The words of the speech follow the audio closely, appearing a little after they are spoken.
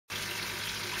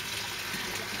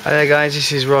Hi there guys,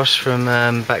 this is Ross from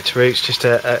Back to Roots. Just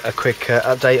a quick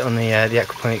update on the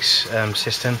aquaponics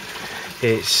system.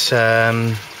 It's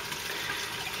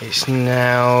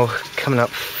now coming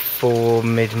up for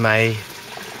mid-May.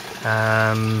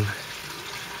 I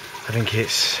think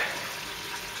it's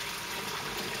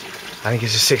the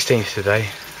 16th today,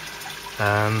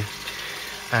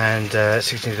 and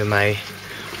 16th of May.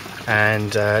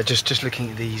 And just looking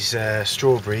at these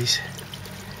strawberries.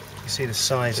 You see the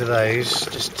size of those,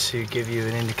 just to give you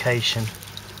an indication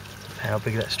of how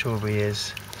big that strawberry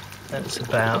is. That's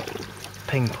about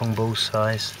ping pong ball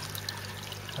size,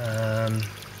 and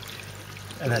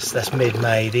that's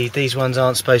mid-May. These ones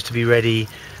aren't supposed to be ready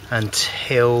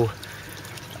until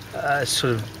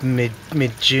sort of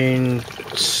mid-June,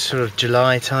 sort of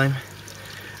July time.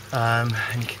 And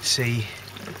you can see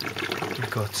we've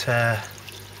got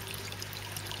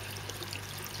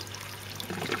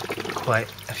quite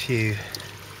a few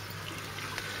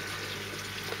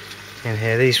in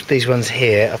here. These ones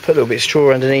here, I put a little bit of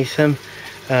straw underneath them,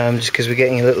 just because we're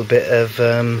getting a little bit of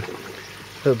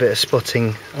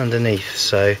spotting underneath.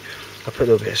 So I put a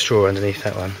little bit of straw underneath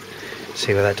that one.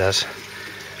 See what that does.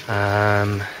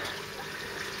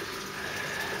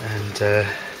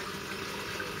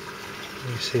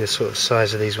 You see the sort of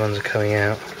size of these ones are coming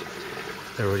out.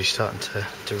 They're already starting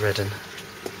to redden.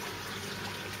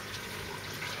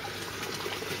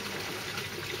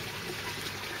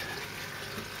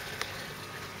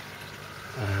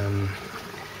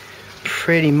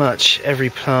 Pretty much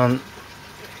every plant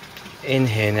in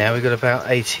here now. We've got about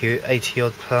 80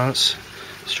 odd plants,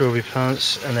 strawberry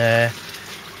plants, and they're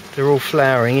all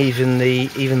flowering. Even the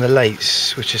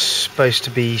lates, which is supposed to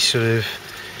be sort of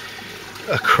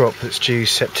a crop that's due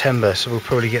September, so we'll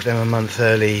probably get them a month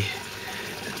early,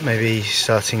 maybe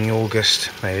starting August,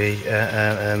 maybe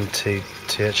to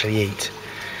actually eat.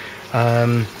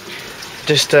 I've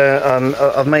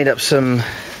made up some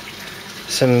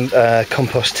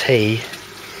compost tea.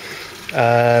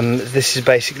 This is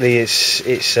basically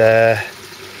it's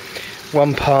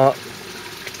 1 part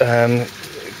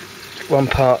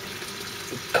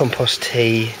compost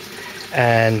tea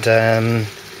and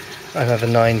another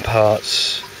 9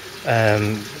 parts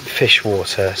fish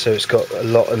water, so it's got a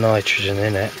lot of nitrogen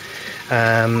in it.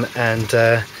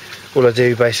 All I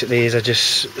do basically is I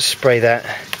just spray that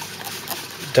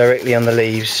directly on the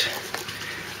leaves.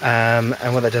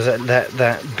 And what that does,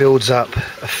 that builds up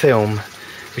a film,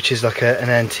 which is like an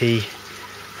anti,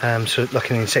 sort of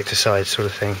like an insecticide sort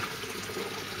of thing,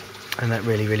 and that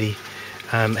really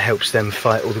helps them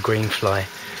fight all the green fly.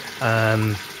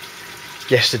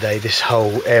 Yesterday this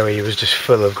whole area was just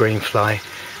full of green fly,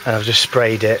 and I've just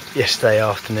sprayed it yesterday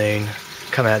afternoon,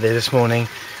 come out there this morning,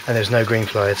 and there's no green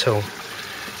fly at all.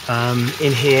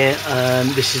 In here,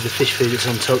 this is the fish food that's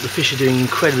on top. The fish are doing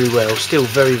incredibly well, still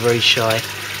very shy,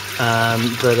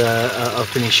 but I've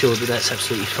been assured that that's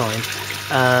absolutely fine.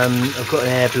 I've got an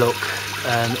air block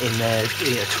in there,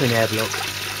 a twin air block,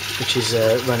 which is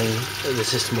running the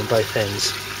system on both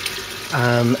ends.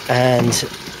 And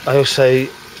I also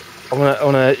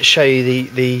want to show you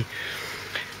the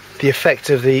effect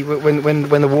of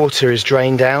when the water is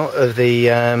drained out of the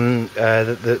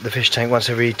fish tank. Once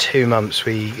every 2 months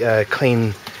we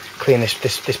clean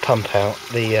this pump out,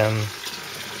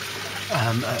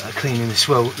 cleaning the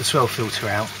swell filter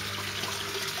out.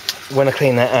 When I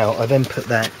clean that out, I then put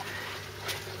that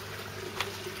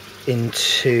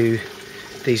into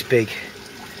these big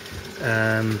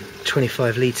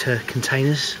 25 litre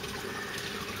containers,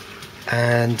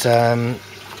 and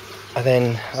I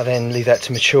then leave that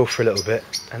to mature for a little bit,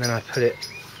 and then I put it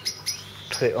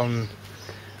on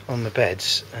the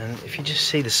beds. And if you just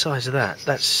see the size of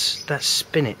that's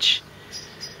spinach,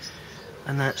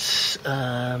 and that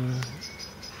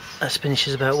spinach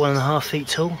is about 1.5 feet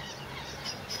tall.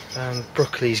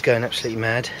 Broccoli's going absolutely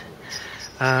mad,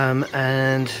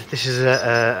 and this is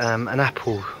an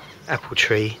apple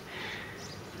tree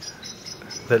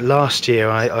that last year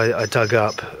I dug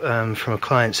up from a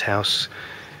client's house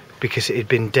because it had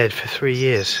been dead for 3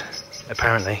 years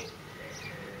apparently.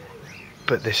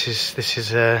 But this is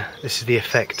the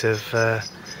effect of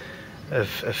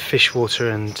fish water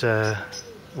and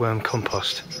worm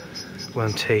compost,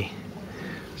 worm tea.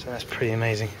 So that's pretty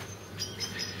amazing.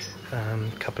 A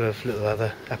couple of little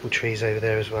other apple trees over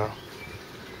there as well.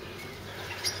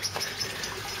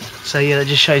 So yeah, that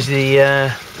just shows the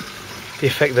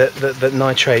effect that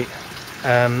nitrate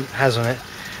has on it.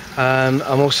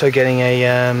 I'm also getting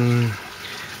I'm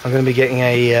going to be getting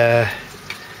a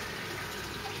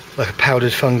like a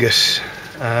powdered fungus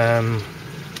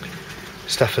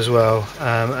stuff as well.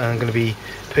 I'm going to be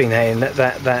putting that in.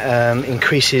 That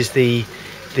increases the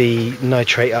the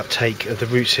nitrate uptake of the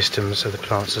root systems of the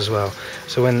plants as well.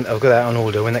 So when I've got that on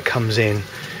order, when that comes in,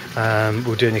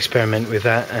 we'll do an experiment with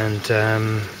that, and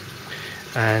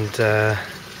I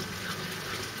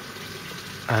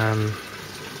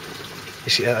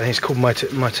think it's called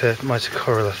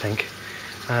mitochondrial, I think.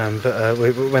 But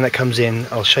when that comes in,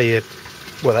 I'll show you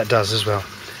what that does as well.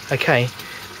 Okay.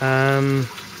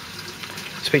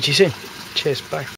 Speak to you soon. Cheers. Bye.